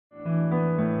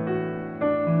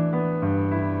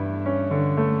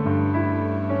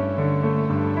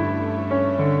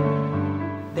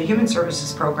Human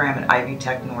Services program at Ivy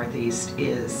Tech Northeast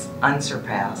is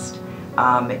unsurpassed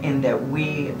in that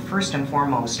we, first and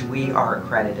foremost, we are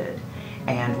accredited.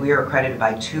 And we are accredited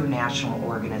by 2 national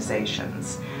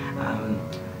organizations.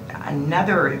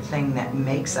 Another thing that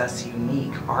makes us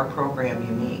unique, our program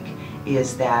unique,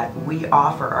 is that we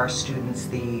offer our students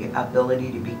the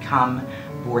ability to become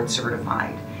board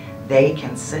certified. They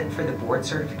can sit for the board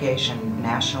certification,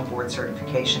 national board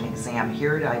certification exam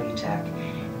here at Ivy Tech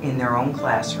in their own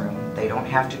classroom. They don't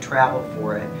have to travel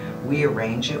for it. We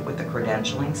arrange it with the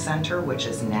Credentialing Center, which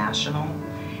is national,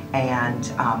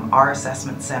 and our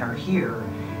assessment center here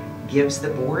gives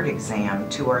the board exam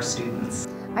to our students.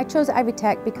 I chose Ivy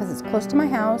Tech because it's close to my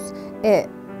house, it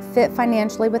fit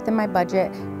financially within my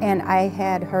budget, and I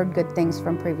had heard good things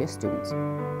from previous students.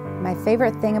 My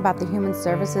favorite thing about the Human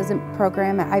Services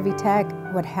program at Ivy Tech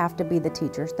would have to be the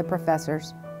teachers, the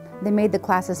professors. They made the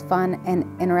classes fun and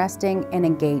interesting and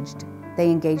engaged.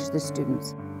 They engaged the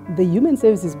students. The Human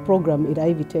Services program at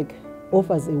Ivy Tech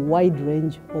offers a wide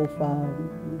range of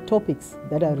topics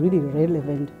that are really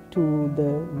relevant to the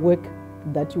work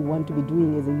that you want to be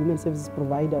doing as a human services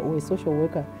provider or a social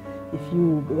worker. If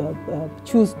you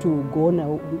choose to go on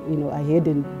ahead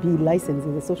and be licensed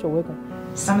as a social worker.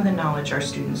 Some of the knowledge our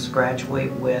students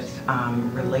graduate with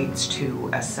relates to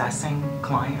assessing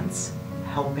clients,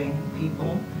 helping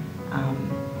people,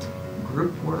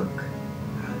 group work.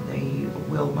 They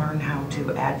will learn how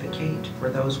to advocate for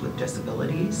those with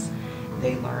disabilities.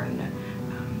 They learn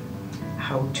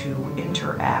how to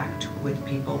interact with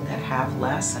people that have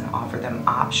less and offer them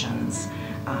options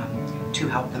to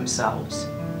help themselves,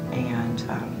 and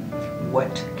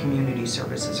what community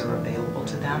services are available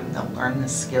to them. They'll learn the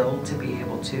skill to be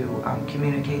able to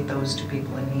communicate those to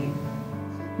people in need.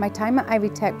 My time at Ivy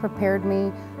Tech prepared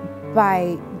me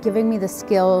by giving me the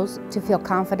skills to feel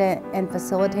confident in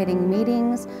facilitating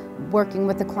meetings, working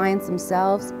with the clients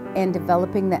themselves, and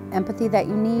developing the empathy that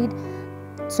you need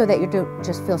so that you don't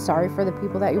just feel sorry for the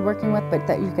people that you're working with, but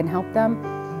that you can help them.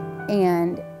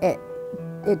 And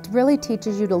it really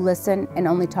teaches you to listen and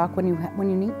only talk when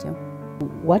you need to.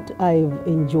 What I've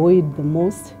enjoyed the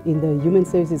most in the Human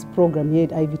Services program here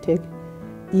at Ivy Tech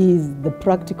is the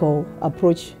practical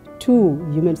approach to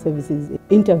human services,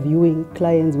 interviewing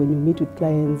clients when you meet with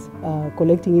clients,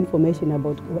 collecting information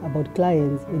about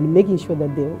clients, and making sure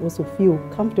that they also feel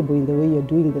comfortable in the way you're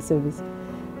doing the service.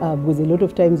 Because a lot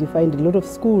of times you find a lot of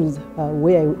schools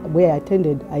where I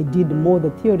attended, I did more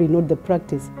the theory, not the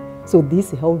practice. So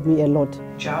this helped me a lot.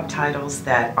 Job titles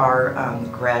that our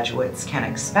graduates can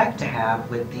expect to have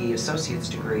with the associate's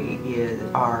degree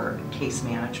are case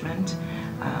management,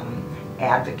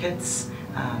 advocates,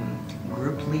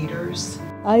 group leaders.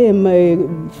 I am a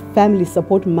family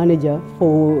support manager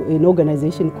for an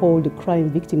organization called Crime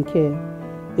Victim Care.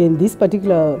 And this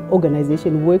particular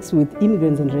organization works with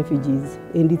immigrants and refugees,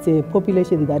 and it's a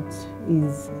population that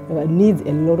needs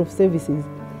a lot of services.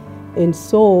 And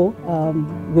so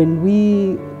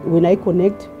when I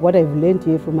connect what I've learned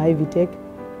here from Ivy Tech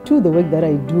to the work that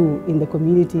I do in the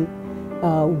community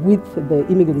with the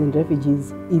immigrants and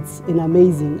refugees, it's an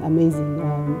amazing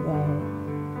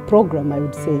program, I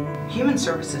would say. Human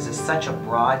services is such a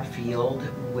broad field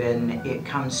when it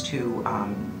comes to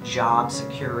job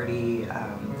security,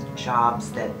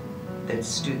 jobs that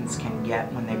students can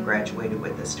get when they've graduated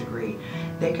with this degree.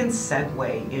 They can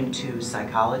segue into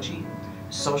psychology,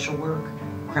 social work,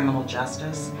 criminal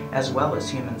justice, as well as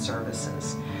human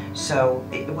services. So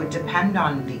it would depend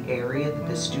on the area that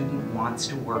the student wants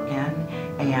to work in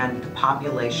and the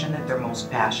population that they're most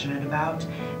passionate about.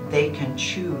 They can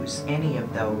choose any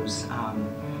of those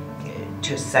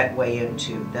to segue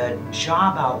into. The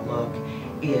job outlook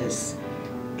is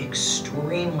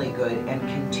extremely good and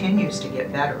continues to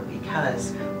get better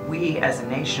because we as a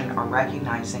nation are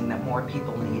recognizing that more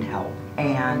people need help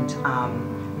and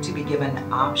to be given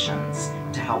options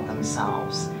to help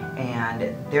themselves.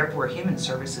 And therefore, human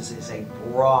services is a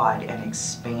broad and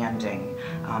expanding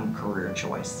career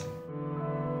choice.